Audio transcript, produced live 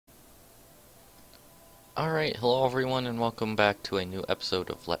Alright, hello everyone and welcome back to a new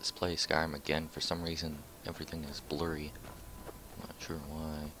episode of Let's Play Skyrim again. For some reason, everything is blurry. Not sure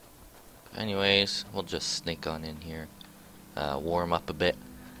why. Anyways, we'll just snake on in here. Warm up a bit.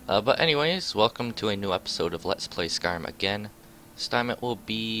 But anyways, welcome to a new episode of Let's Play Skyrim again. This time it will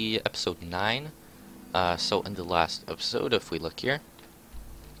be episode 9. So in the last episode, if we look here,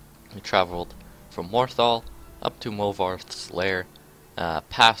 we traveled from Morthal up to Movarth's lair,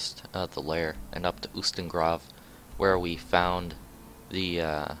 past the lair and up to Ustengrav, where we found the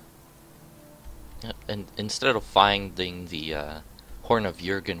and instead of finding the Horn of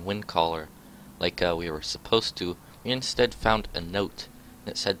Jurgen Windcaller like we were supposed to, we instead found a note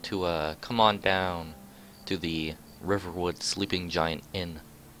that said to come on down to the Riverwood Sleeping Giant Inn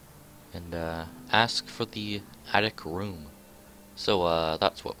and ask for the attic room. So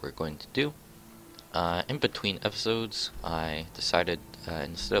that's what we're going to do. In between episodes, I decided,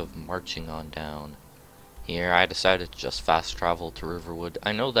 instead of marching on down here, I decided to just fast travel to Riverwood.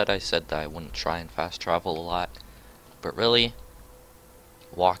 I know that I said that I wouldn't try and fast travel a lot, but really,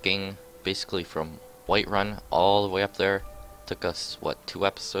 walking basically from Whiterun all the way up there took us, what, 2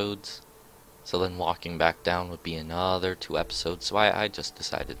 episodes? So then walking back down would be another 2 episodes, so I just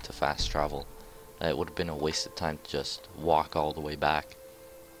decided to fast travel. It would have been a waste of time to just walk all the way back.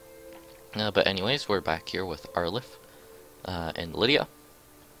 But anyways, we're back here with Arlif and Lydia.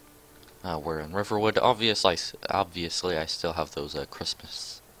 We're in Riverwood. Obviously, I still have those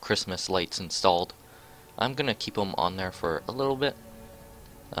Christmas lights installed. I'm gonna keep them on there for a little bit,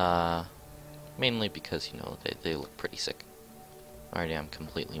 mainly because they look pretty sick. Alrighty, I'm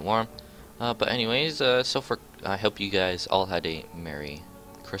completely warm. But anyways, I hope you guys all had a Merry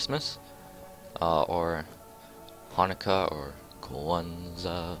Christmas, or Hanukkah, or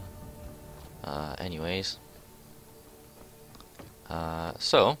Kwanzaa. Anyways, for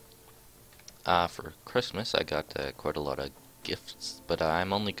Christmas I got quite a lot of gifts, but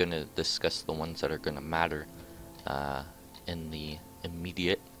I'm only going to discuss the ones that are going to matter in the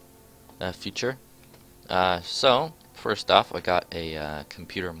immediate future. So, first off, I got a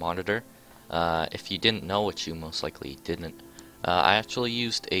computer monitor. If you didn't know, which you most likely didn't, I actually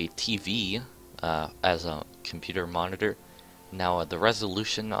used a TV as a computer monitor. Now, the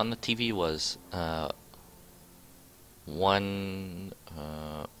resolution on the TV was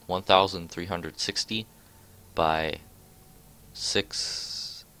 1360 by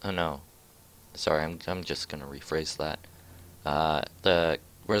 6. Oh no, sorry, I'm just gonna rephrase that. The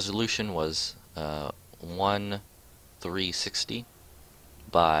resolution was 1360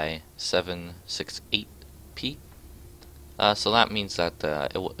 by 768p. So that means that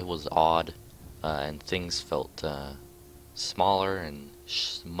it was odd, and things felt smaller and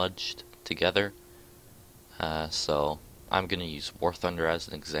smudged together. So I'm gonna use War Thunder as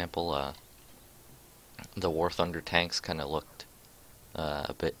an example. The War Thunder tanks kind of looked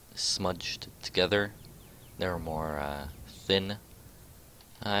a bit smudged together. They were more thin,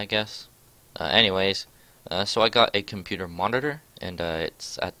 I guess. Anyways, so I got a computer monitor, and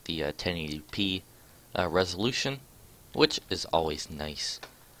it's at the 1080p resolution, which is always nice.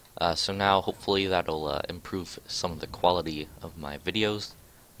 So now, hopefully, that'll improve some of the quality of my videos,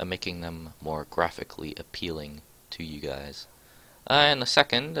 making them more graphically appealing to you guys. And the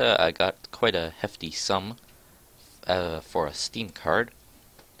second, I got quite a hefty sum for a Steam card,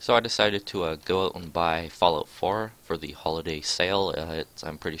 so I decided to go out and buy Fallout 4 for the holiday sale.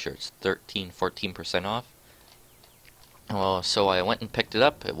 I'm pretty sure it's 14% off. So I went and picked it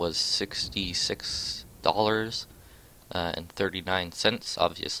up. It was $66. And 39 cents,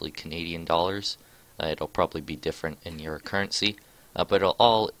 obviously Canadian dollars. It'll probably be different in your currency, but it'll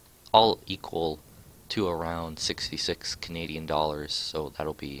all equal to around 66 Canadian dollars. So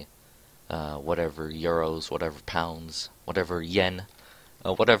that'll be whatever euros, whatever pounds, whatever yen,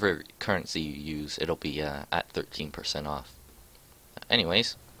 whatever currency you use. It'll be at 13% off.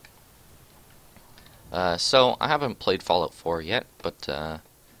 Anyways, so I haven't played Fallout 4 yet, but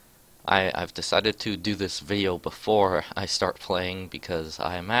I've decided to do this video before I start playing, because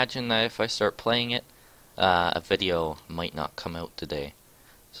I imagine that if I start playing it, a video might not come out today.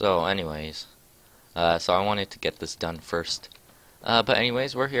 So anyways, so I wanted to get this done first. But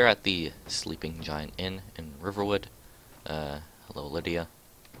anyways, we're here at the Sleeping Giant Inn in Riverwood. Hello, Lydia.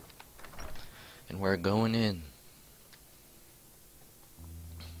 And we're going in.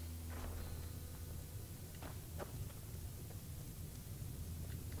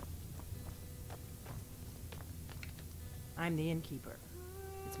 I'm the innkeeper.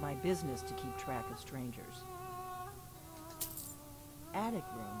 It's my business to keep track of strangers. Attic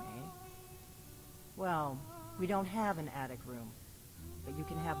room, eh? Well, we don't have an attic room, but you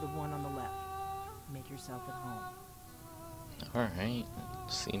can have the one on the left. make yourself at home. Alright,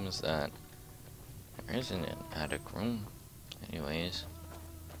 it seems that there isn't an attic room. Anyways,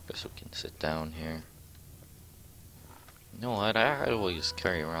 guess we can sit down here. You know what, I always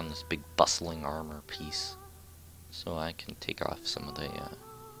carry around this big bustling armor piece, so I can take off some of the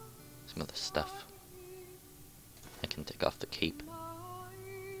stuff. I can take off the cape.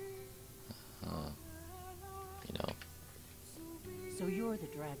 You know. So you're the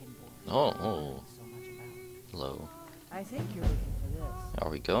Dragonborn. Oh. So much about. Hello. I think you're looking for this. There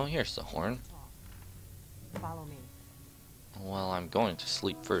we go. Here's the horn. Follow me. Well, I'm going to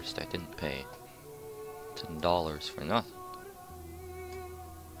sleep first. I didn't pay $10 for nothing.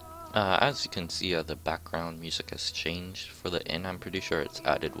 As you can see, the background music has changed for the inn. I'm pretty sure it's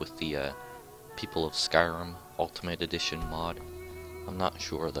added with the People of Skyrim Ultimate Edition mod. I'm not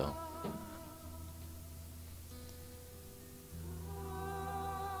sure though.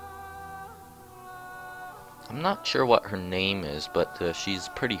 I'm not sure what her name is, but she's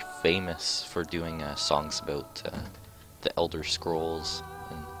pretty famous for doing songs about the Elder Scrolls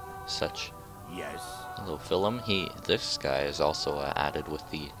and such. Yes. Hello, Philum. This guy is also added with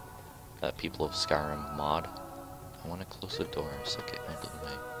the People of Skyrim mod. I want to close the door so get out of the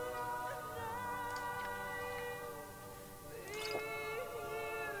way.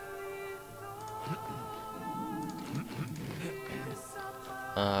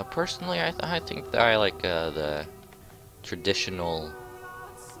 Personally, I think that I like the traditional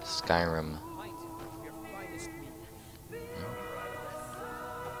Skyrim.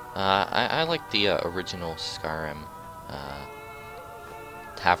 I like the original Skyrim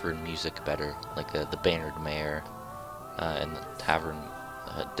tavern music better, like the Bannered Mare and the tavern,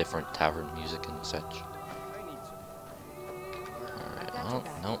 different tavern music and such. Alright, oh,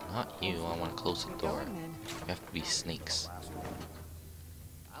 no, not you. I want to close the door. You have to be snakes.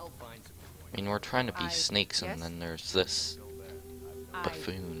 I mean, we're trying to be snakes, and then there's this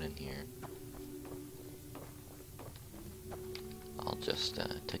buffoon in here. I'll just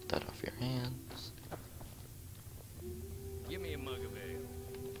take that off your hands. Give me a mug of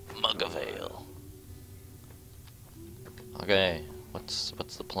ale. Mug of ale. Okay, what's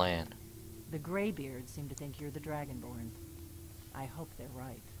the plan? The Greybeards seem to think you're the Dragonborn. I hope they're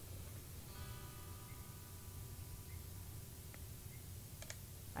right.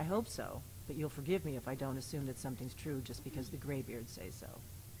 I hope so, but you'll forgive me if I don't assume that something's true just because the Greybeards say so.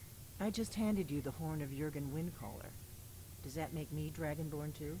 I just handed you the horn of Jurgen Windcaller. Does that make me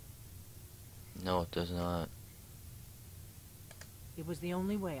Dragonborn too? No, it does not. It was the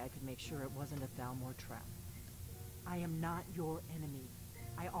only way I could make sure it wasn't a Thalmor trap. I am not your enemy.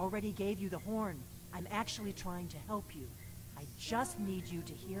 I already gave you the horn. I'm actually trying to help you. I just need you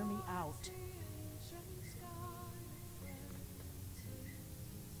to hear me out.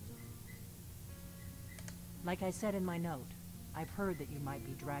 Like I said in my note, I've heard that you might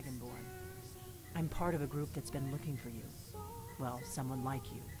be Dragonborn. I'm part of a group that's been looking for you. Well, someone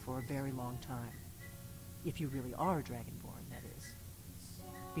like you, for a very long time. If you really are Dragonborn, that is.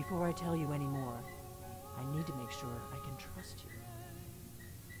 Before I tell you any more, I need to make sure I can trust you.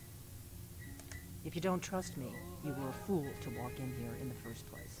 If you don't trust me, you were a fool to walk in here in the first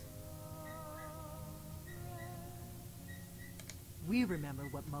place. We remember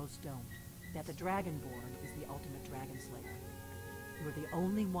what most don't, that the Dragonborn is the ultimate dragon slayer. You're the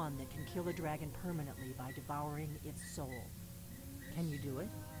only one that can kill a dragon permanently by devouring its soul. Can you do it?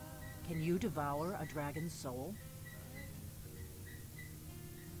 Can you devour a dragon's soul?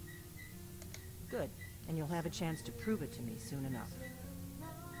 Good, and you'll have a chance to prove it to me soon enough.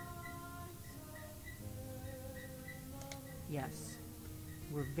 Yes,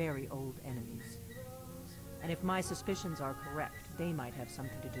 we're very old enemies. And if my suspicions are correct, they might have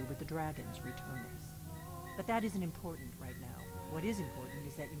something to do with the dragons returning. But that isn't important right now. What is important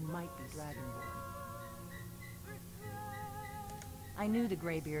is that you might be Dragonborn. I knew the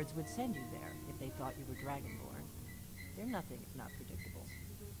Greybeards would send you there if they thought you were Dragonborn. They're nothing if not predictable.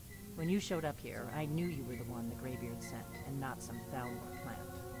 When you showed up here, I knew you were the one the Greybeards sent, and not some Thalmor plant.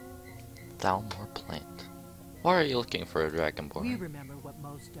 Thalmor plant. Why are you looking for a Dragonborn? We remember what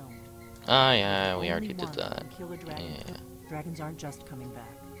most don't. Ah, yeah, we Only already did one that. can kill a dragon. Yeah. Dragons aren't just coming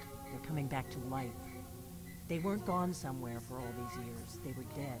back. They're coming back to life. They weren't gone somewhere for all these years. They were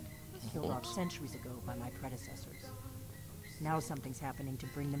dead, killed off Oops. centuries ago by my predecessors. Now something's happening to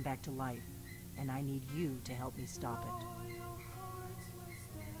bring them back to life, and I need you to help me stop it.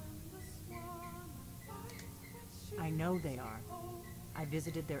 I know they are. I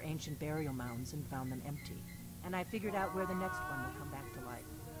visited their ancient burial mounds and found them empty, and I figured out where the next one will come back to life.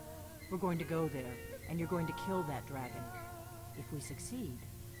 We're going to go there, and you're going to kill that dragon. If we succeed,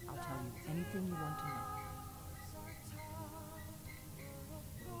 I'll tell you anything you want to know.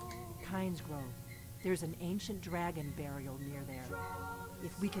 Kynsgrove. There's an ancient dragon burial near there.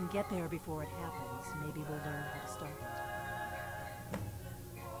 If we can get there before it happens, maybe we'll learn how to stop it.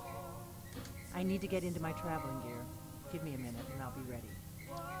 I need to get into my traveling gear. Give me a minute and I'll be ready.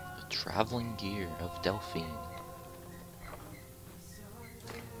 The traveling gear of Delphine.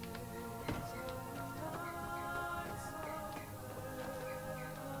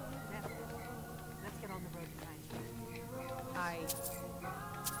 Let's get on the road to Kynsgrove.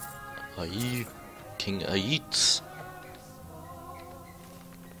 Aye, King Aitz.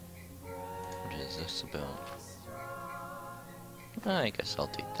 What is this about? I guess I'll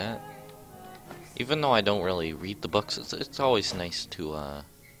take that. Even though I don't really read the books, it's always nice to,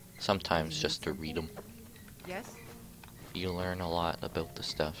 sometimes just to read them. Yes? You learn a lot about the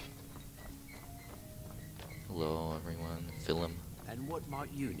stuff. Hello, everyone. Film. And what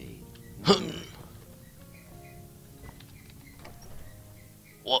might you need?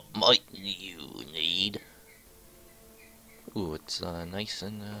 What might you need? Ooh, it's nice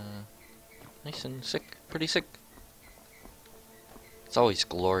and sick, pretty sick. It's always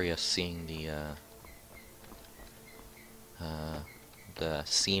glorious seeing the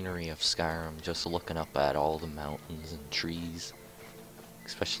scenery of Skyrim, just looking up at all the mountains and trees,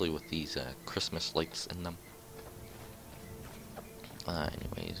 especially with these Christmas lights in them.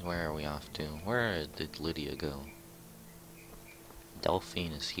 Anyways, where are we off to? Where did Lydia go?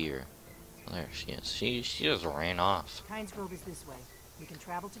 Delphine is here. There she is. She just ran off. Kynsgrove is this way. We can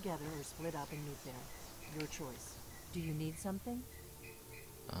travel together or split up and meet there. Your choice. Do you need something?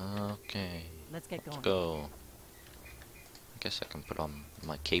 Okay. Let's get going. Let's go. I guess I can put on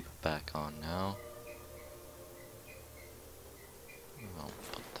my cape back on now. I'll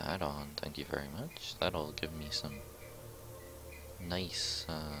put that on. Thank you very much. That'll give me some nice,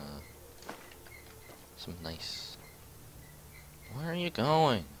 Where are you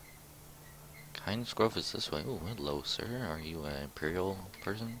going? Kynsgrove is this way. Oh, hello, sir. Are you an Imperial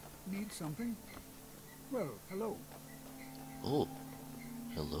person? Need something? Well, hello. Oh,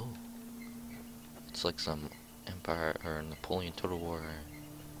 hello. It's like some Empire or Napoleon Total War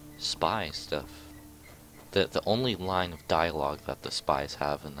spy stuff. The only line of dialogue that the spies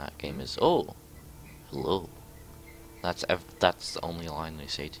have in that game is, "Oh, hello." That's the only line they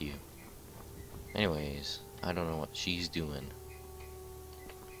say to you. Anyways, I don't know what she's doing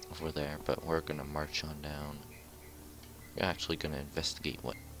over there, but we're gonna march on down. We're actually gonna investigate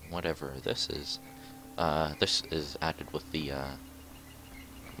whatever this is. This is added with the oh,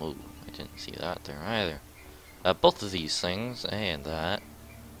 I didn't see that there either. Both of these things and that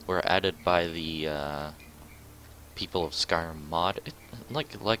were added by the people of Skyrim mod.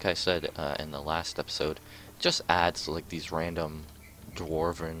 Like I said in the last episode, it just adds like these random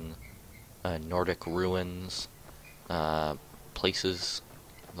dwarven Nordic ruins places,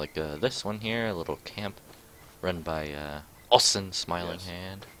 like this one here, a little camp run by Ossen Smiling Yes.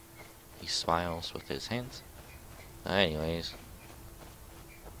 Hand. He smiles with his hands. Anyways,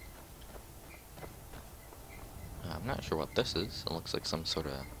 I'm not sure what this is. It looks like some sort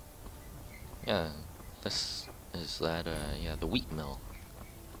of, yeah, this is that, yeah, the wheat mill.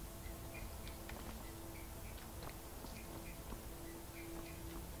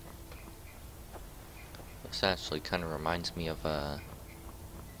 This actually kind of reminds me of the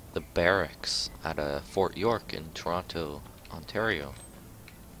barracks at Fort York in Toronto, Ontario.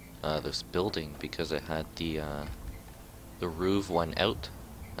 This building, because it had the roof went out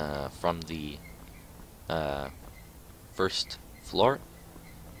from the first floor,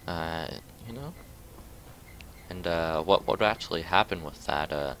 you know. And what actually happened with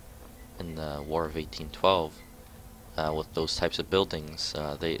that in the War of 1812, with those types of buildings,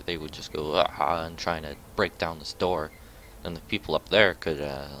 they would just go and trying to break down this door, and the people up there could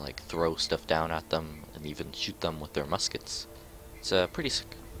like throw stuff down at them and even shoot them with their muskets. It's pretty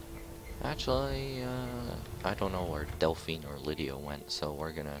sick. Actually, I don't know where Delphine or Lydia went, so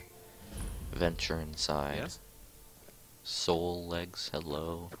we're gonna venture inside. Yes? Soul legs,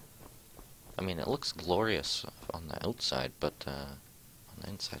 hello. I mean, it looks glorious on the outside, but on the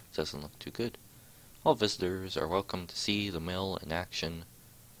inside it doesn't look too good. All visitors are welcome to see the mill in action.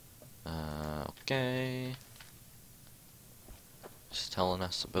 Okay. Just telling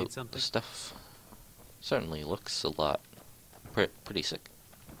us about the something? stuff. Certainly looks a lot pretty sick.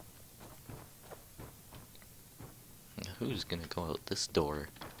 Who's gonna go out this door?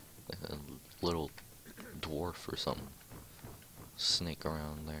 A little dwarf or something. Snake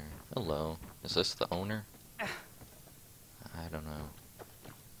around there. Hello. Is this the owner? I don't know.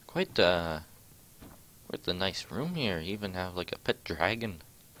 Quite the nice room here. You even have like a pet dragon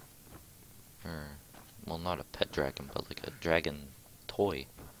Or, well, not a pet dragon, but like a dragon toy.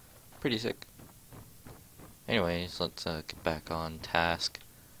 Pretty sick. Anyways, let's get back on task.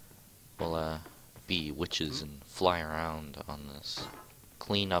 We'll be witches and fly around on this.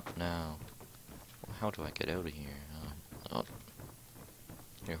 Clean up now. How do I get out of here? Oh,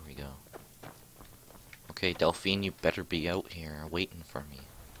 here we go. Okay, Delphine, you better be out here waiting for me.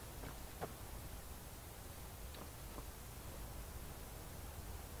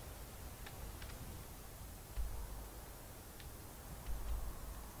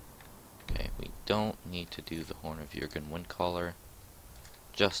 Okay, we don't need to do the Horn of Jurgen Windcaller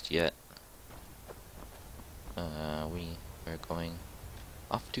just yet. We are going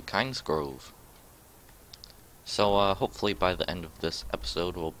off to Kynsgrove. So, hopefully by the end of this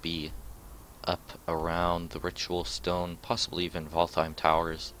episode we'll be up around the Ritual Stone, possibly even Valtheim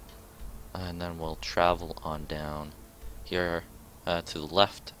Towers, and then we'll travel on down here to the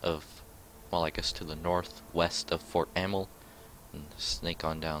left of, well, I guess to the northwest of Fort Amel, and snake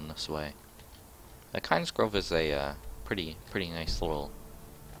on down this way. Kynsgrove is a pretty nice little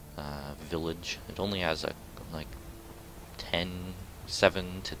village. It only has like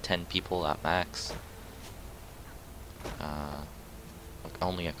 7 to 10 people at max. Like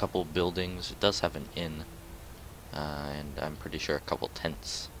only a couple buildings. It does have an inn, and I'm pretty sure a couple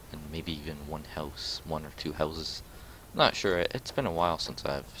tents, and maybe even one or two houses. Not sure. It's been a while since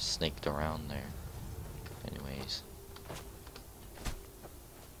I've snaked around there. Anyways.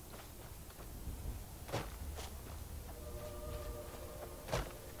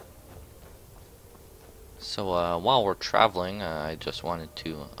 So, while we're traveling, I just wanted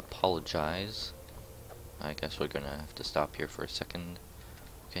to apologize. I guess we're gonna have to stop here for a second.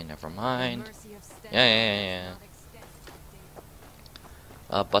 Okay, never mind. Yeah.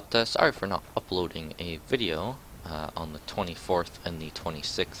 But sorry for not uploading a video on the 24th and the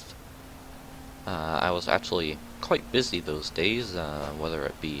 26th. I was actually quite busy those days, whether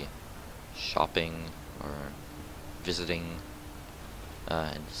it be shopping or visiting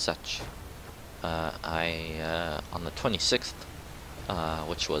and such. On the 26th,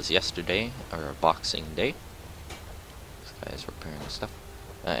 which was yesterday, or Boxing Day. This guy's repairing stuff.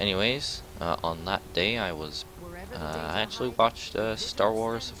 Anyways, on that day I actually watched Star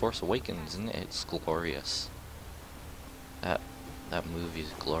Wars The Force Awakens, and it's glorious. That movie is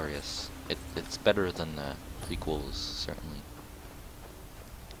glorious. It's better than the prequels, certainly.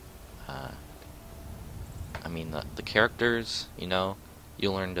 I mean, the characters, you know,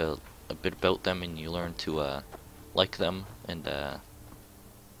 you learned a bit about them, and you learn to like them and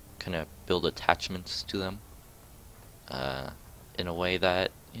kind of build attachments to them in a way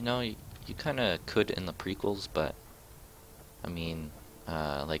that, you know, you kind of could in the prequels, but I mean,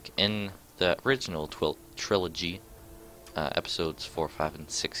 like in the original trilogy, episodes 4, 5, and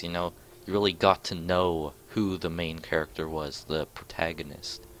 6, you know, you really got to know who the main character was, the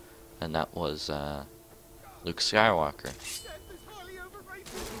protagonist, and that was Luke Skywalker.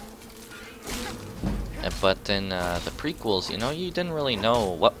 But in the prequels, you know, you didn't really know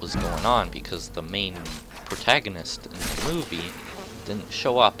what was going on because the main protagonist in the movie didn't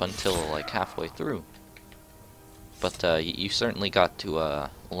show up until like halfway through. But you certainly got to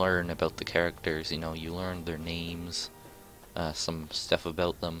learn about the characters. You know, you learned their names, some stuff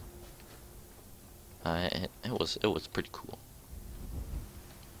about them. It was pretty cool.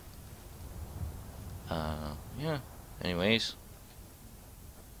 Yeah. Anyways,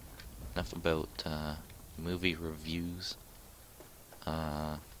 enough about movie reviews.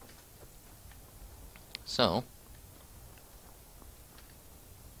 So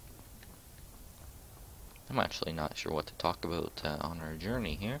I'm actually not sure what to talk about on our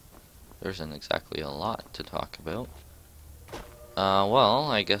journey here. There isn't exactly a lot to talk about.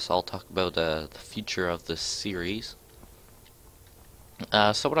 Well, I guess I'll talk about the future of this series.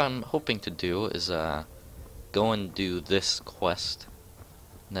 So what I'm hoping to do is go and do this quest,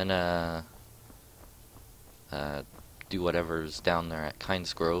 and then do whatever's down there at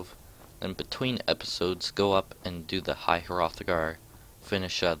Kynsgrove, and between episodes go up and do the High Hrothgar,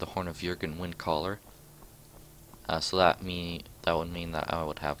 finish the Horn of Jurgen Windcaller. So that would mean that I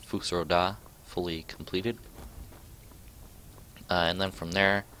would have Fus Ro Dah fully completed. And then from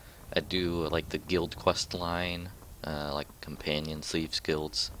there, I'd do like the guild quest line, like companion, sleeves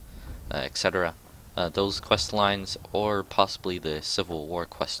guilds, etc. Those quest lines, or possibly the Civil War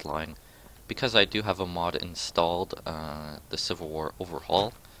quest line, because I do have a mod installed, the Civil War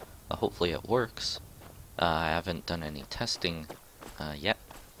Overhaul. Hopefully it works. I haven't done any testing yet,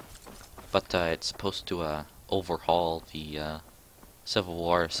 but it's supposed to overhaul the Civil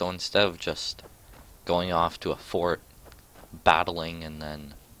War, so instead of just going off to a fort, battling, and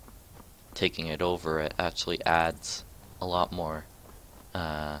then taking it over, it actually adds a lot more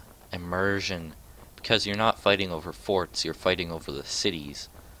immersion, because you're not fighting over forts, you're fighting over the cities.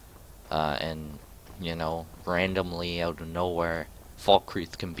 And, you know, randomly out of nowhere,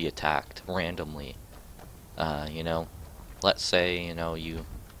 Falkreath can be attacked randomly. You know, let's say, you know,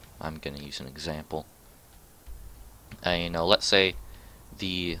 I'm gonna use an example. You know, let's say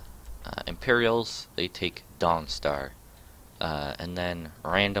the Imperials, they take Dawnstar, and then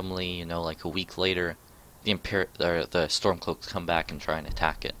randomly, you know, like a week later, the Stormcloaks come back and try and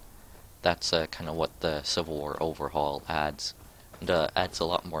attack it. That's kind of what the Civil War overhaul adds. And adds a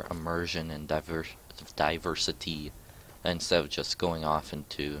lot more immersion and diversity, instead of just going off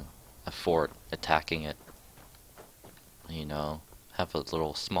into a fort, attacking it. You know, have a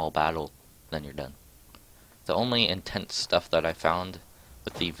little small battle, then you're done. The only intense stuff that I found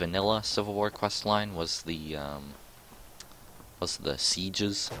with the vanilla Civil War questline was the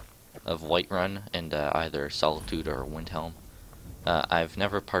sieges of Whiterun and either Solitude or Windhelm. I've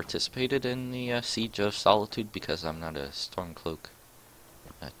never participated in the Siege of Solitude because I'm not a Stormcloak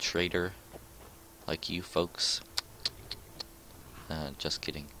trader like you folks. Just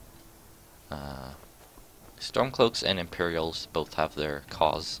kidding. Stormcloaks and Imperials both have their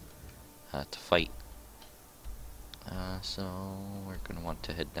cause to fight. So we're gonna want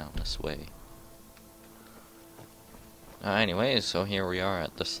to head down this way. Anyways, so here we are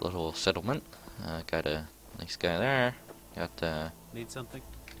at this little settlement. Got a nice guy there. Got Need something?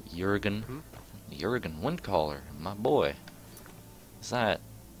 Jurgen Windcaller, my boy. Is that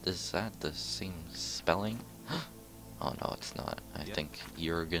the same spelling? Oh no, it's not. I think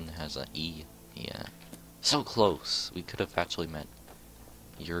Jurgen has an E. Yeah. So close. We could have actually met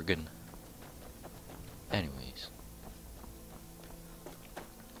Jurgen. Anyways.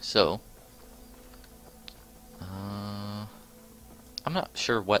 So, I'm not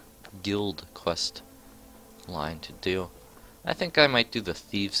sure what guild quest line to do. I think I might do the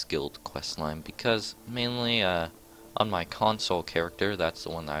Thieves Guild quest line, because mainly on my console character, that's the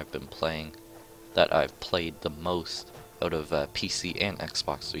one that I've been playing, that I've played the most out of PC and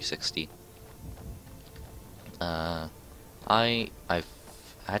Xbox 360. I've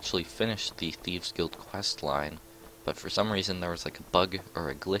actually finished the Thieves Guild quest line, but for some reason there was like a bug or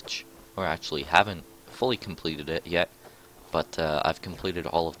a glitch, or I actually haven't fully completed it yet, but I've completed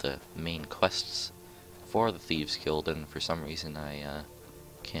all of the main quests for the Thieves Guild, and for some reason I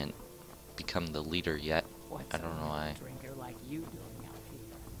can't become the leader yet. I don't know why. Like you doing out here?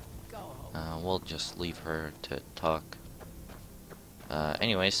 Go home. We'll just leave her to talk.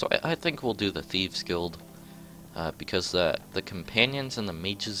 Anyway, so I think we'll do the Thieves Guild, because the Companions and the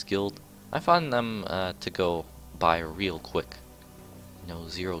Mages Guild, I find them to go by real quick. You know,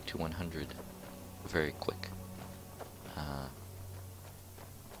 0 to 100 very quick.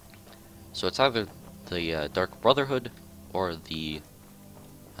 So it's either the Dark Brotherhood or the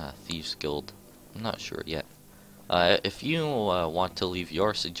Thieves Guild. I'm not sure yet. If you want to leave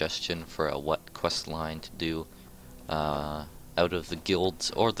your suggestion for what quest line to do out of the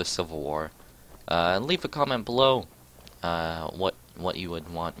guilds or the Civil War, leave a comment below what you would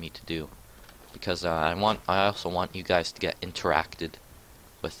want me to do, because I also want you guys to get interacted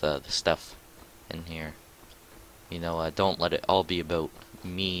with the stuff in here. You know, don't let it all be about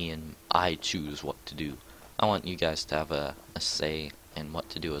me and I choose what to do. I want you guys to have a say in what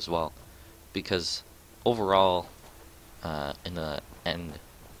to do as well, because overall, in the end,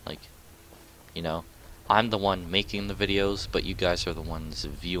 like, you know, I'm the one making the videos, but you guys are the ones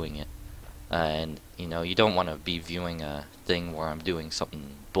viewing it. And, you know, you don't want to be viewing a thing where I'm doing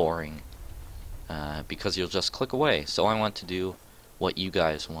something boring, because you'll just click away. So I want to do what you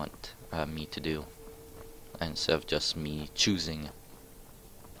guys want me to do, instead of just me choosing.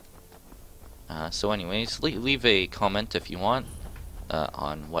 So anyways, leave a comment if you want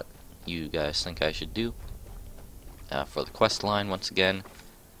on what you guys think I should do. For the quest line, once again,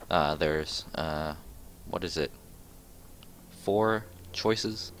 there's, what is it, 4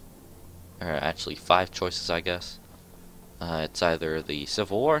 choices? Or actually 5 choices, I guess. It's either the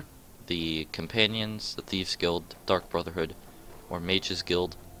Civil War, the Companions, the Thieves Guild, Dark Brotherhood, or Mages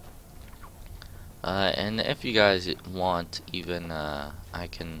Guild. And if you guys want, even, I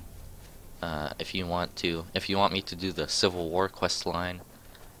can, if you want me to do the Civil War quest line,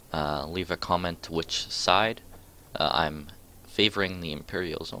 leave a comment which side. I'm favoring the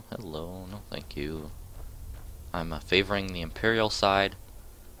Imperials. Oh, hello, no thank you. I'm favoring the Imperial side,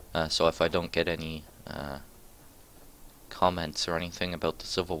 so if I don't get any comments or anything about the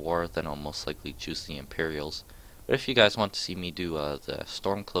Civil War, then I'll most likely choose the Imperials. But if you guys want to see me do the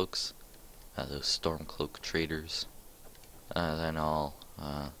Stormcloaks, those Stormcloak traders, then I'll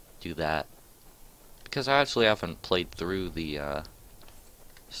do that. Because I actually haven't played through the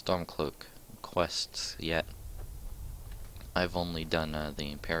Stormcloak quests yet. I've only done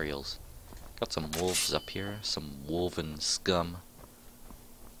the Imperials. Got some wolves up here, some wolven scum.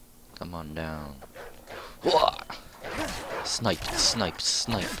 Come on down. Whoa! Sniped, sniped,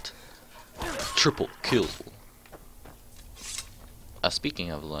 sniped. Triple kill. Speaking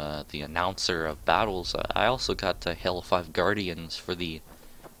of the announcer of battles, I also got Halo 5 Guardians for the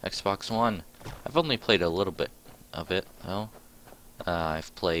Xbox One. I've only played a little bit of it, though.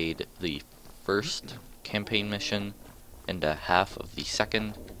 I've played the first campaign mission and half of the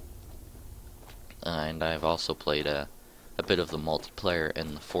second. And I've also played a bit of the multiplayer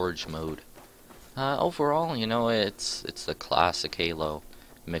in the Forge mode. Overall, you know, it's the classic Halo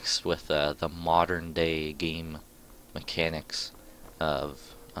mixed with the modern day game mechanics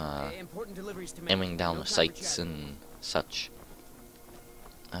of aiming down the sights and such.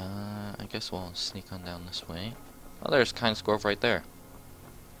 I guess we'll sneak on down this way. Oh, there's Kynsgrove right there.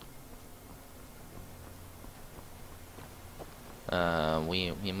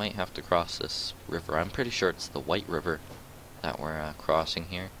 We might have to cross this river. I'm pretty sure it's the White River that we're crossing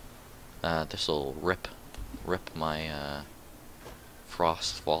here. This'll rip my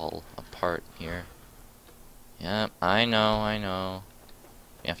Frostfall apart here. Yep, I know.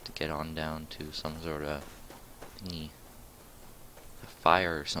 We have to get on down to some sort of thingy, a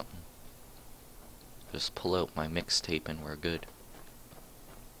fire or something. Just pull out my mixtape and we're good.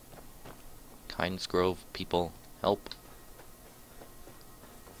 Kynsgrove people, help.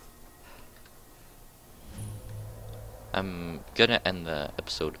 I'm gonna end the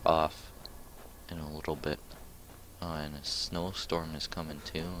episode off in a little bit. Oh, and a snowstorm is coming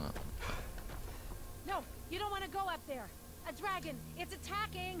too. No, you don't want to go up there. A dragon, it's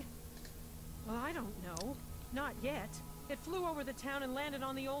attacking. Well, I don't know. Not yet. It flew over the town and landed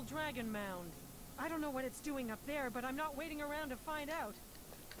on the old dragon mound. I don't know what it's doing up there, but I'm not waiting around to find out.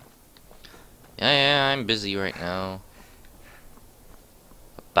 Yeah, I'm busy right now.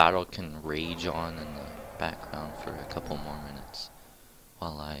 The battle can rage on in the background for a couple more minutes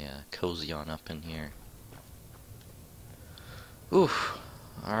while I cozy on up in here. Oof.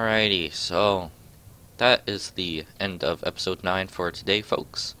 Alrighty, so that is the end of episode 9 for today,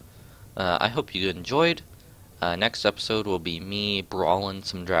 folks. I hope you enjoyed. Next episode will be me brawling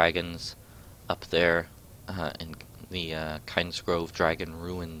some dragons up there in the Kynsgrove Dragon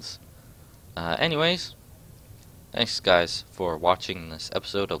Ruins. Anyways, thanks guys for watching this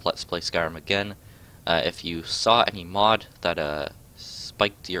episode of Let's Play Skyrim again. If you saw any mod that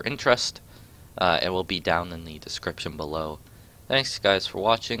spiked your interest, it will be down in the description below. Thanks guys for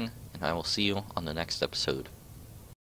watching, and I will see you on the next episode.